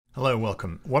Hello,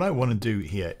 welcome. What I want to do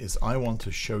here is I want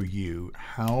to show you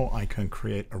how I can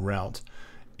create a route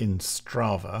in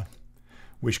Strava,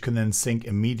 which can then sync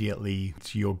immediately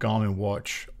to your Garmin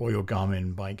watch or your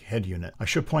Garmin bike head unit. I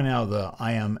should point out that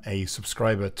I am a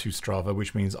subscriber to Strava,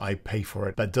 which means I pay for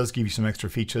it. That does give you some extra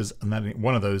features, and that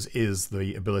one of those is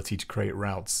the ability to create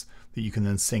routes that you can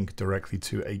then sync directly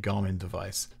to a Garmin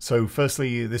device. So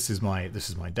firstly, this is my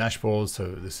dashboard. So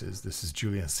this is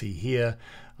Julian C here.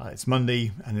 It's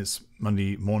Monday and it's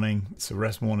Monday morning. It's a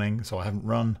rest morning, so I haven't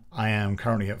run. I am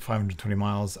currently at 520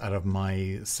 miles out of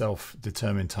my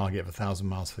self-determined target of 1,000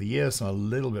 miles for the year, so a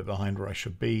little bit behind where I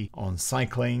should be. On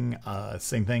cycling,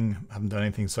 same thing. I haven't done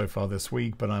anything so far this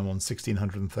week, but I'm on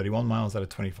 1,631 miles out of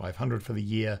 2,500 for the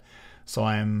year. So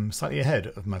I'm slightly ahead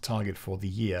of my target for the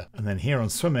year. And then here on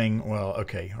swimming, well,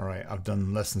 okay, all right, I've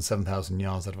done less than 7,000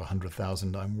 yards out of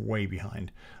 100,000. I'm way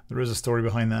behind. There is a story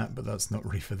behind that, but that's not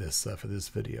really for this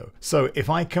video. So if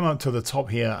I come up to the top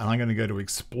here and I'm going to go to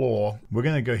explore, we're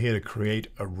going to go here to create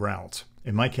a route.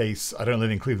 In my case, I don't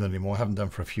live in Cleveland anymore. I haven't done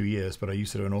for a few years, but I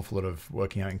used to do an awful lot of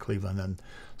working out in Cleveland, and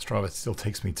Strava still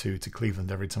takes me to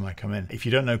Cleveland every time I come in. If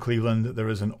you don't know Cleveland, there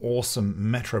is an awesome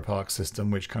Metro Park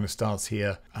system, which kind of starts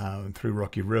here through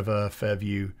Rocky River,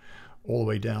 Fairview, all the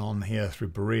way down here through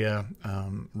Berea,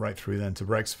 right through then to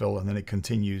Brecksville, and then it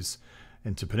continues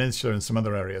into Peninsula and some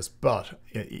other areas. But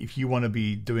if you want to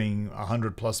be doing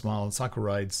 100+ mile cycle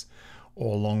rides,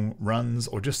 or long runs,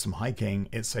 or just some hiking,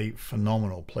 it's a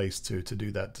phenomenal place to do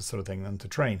that sort of thing and to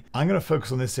train. I'm going to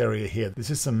focus on this area here. This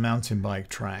is some mountain bike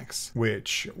tracks,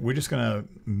 which we're just going to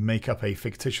make up a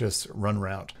fictitious run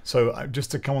route. So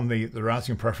just to come on the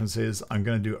routing preferences, I'm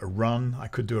going to do a run. I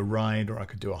could do a ride, or I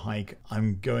could do a hike.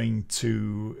 I'm going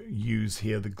to use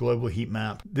here the global heat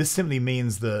map. This simply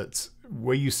means that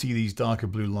where you see these darker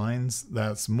blue lines,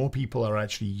 that's more people are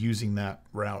actually using that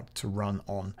route to run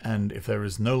on. And if there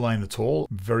is no line at all,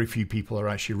 very few people are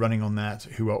actually running on that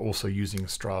who are also using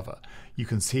Strava. You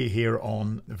can see here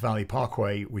on Valley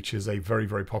Parkway, which is a very,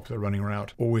 very popular running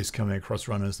route, always coming across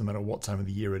runners no matter what time of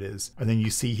the year it is. And then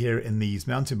you see here in these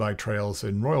mountain bike trails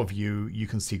in Royal View, you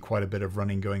can see quite a bit of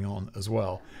running going on as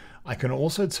well. I can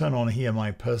also turn on here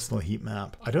my personal heat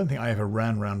map. I don't think I ever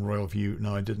ran around Royal View.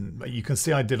 No, I didn't. But you can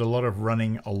see I did a lot of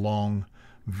running along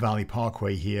Valley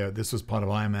Parkway here. This was part of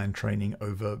Ironman training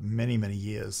over many, many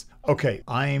years. Okay,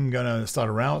 I'm going to start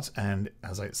a route, and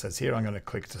as it says here, I'm going to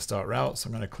click to start route. So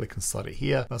I'm going to click and start it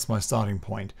here. That's my starting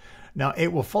point. Now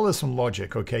it will follow some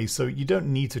logic, okay? So you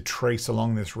don't need to trace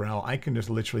along this route. I can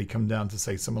just literally come down to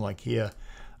say somewhere like here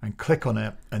and click on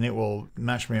it, and it will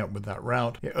match me up with that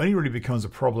route. It only really becomes a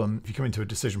problem if you come into a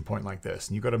decision point like this,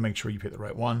 and you've got to make sure you pick the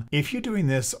right one. If you're doing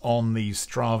this on the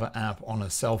Strava app on a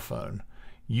cell phone,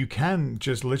 you can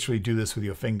just literally do this with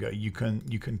your finger. You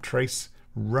can trace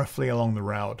roughly along the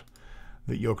route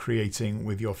that you're creating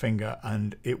with your finger,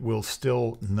 and it will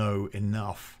still know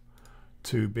enough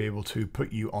to be able to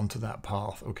put you onto that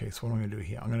path. Okay, so what I'm going to do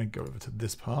here, I'm going to go over to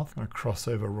this path. I'm going to cross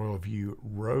over Royal View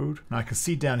Road. Now I can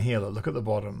see down here, look at the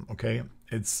bottom, okay?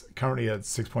 It's currently at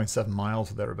 6.7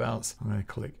 miles or thereabouts. I'm going to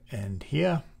click end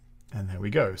here, and there we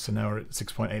go. So now we're at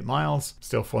 6.8 miles,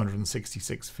 still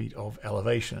 466 feet of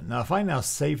elevation. Now if I now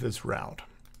save this route,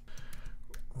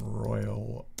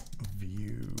 Royal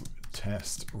View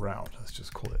test route, let's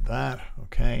just call it that,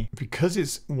 okay? Because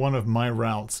it's one of my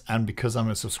routes and because I'm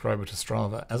a subscriber to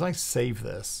Strava, as I save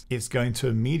this, it's going to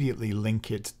immediately link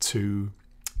it to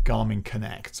Garmin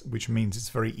Connect, which means it's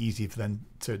very easy for them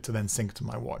to then sync to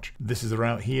my watch. This is the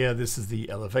route here, this is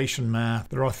the elevation map.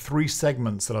 There are 3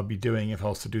 segments that I'll be doing if I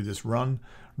was to do this run.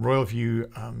 Royal View,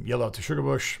 Yellow to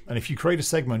Sugarbush, and if you create a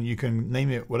segment, you can name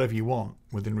it whatever you want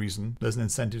within reason. There's an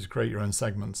incentive to create your own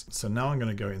segments. So now I'm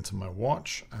going to go into my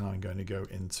watch, and I'm going to go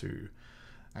into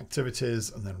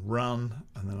activities, and then run,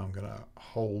 and then I'm going to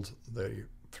hold the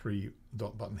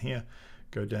 3-dot button here,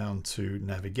 go down to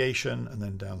navigation, and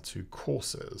then down to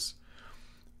courses.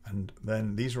 And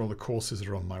then these are all the courses that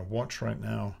are on my watch right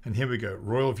now. And here we go,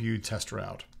 Royal View test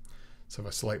route. So if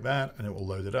I select that, and it will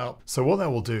load it up. So what that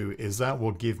will do is that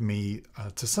will give me,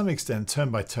 to some extent,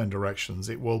 turn-by-turn directions.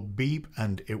 It will beep,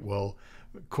 and it will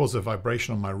cause a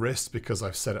vibration on my wrist because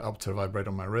I've set it up to vibrate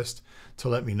on my wrist to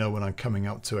let me know when I'm coming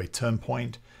up to a turn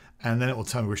point. And then it will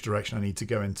tell me which direction I need to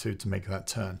go into to make that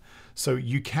turn. So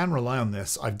you can rely on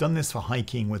this. I've done this for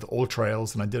hiking with All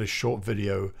Trails, and I did a short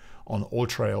video on All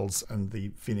Trails and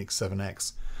the Fenix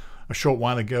 7X. a short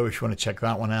while ago if you want to check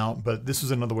that one out. But this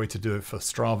was another way to do it for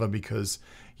Strava, because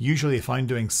usually if I'm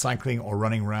doing cycling or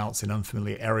running routes in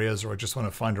unfamiliar areas, or I just want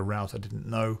to find a route I didn't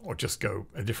know, or just go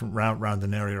a different route around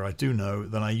an area I do know,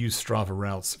 then I use Strava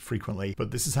routes frequently.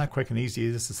 But this is how quick and easy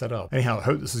it is to set up. Anyhow, I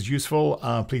hope this is useful.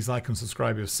 Please like and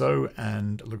subscribe if so,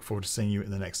 and look forward to seeing you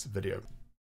in the next video.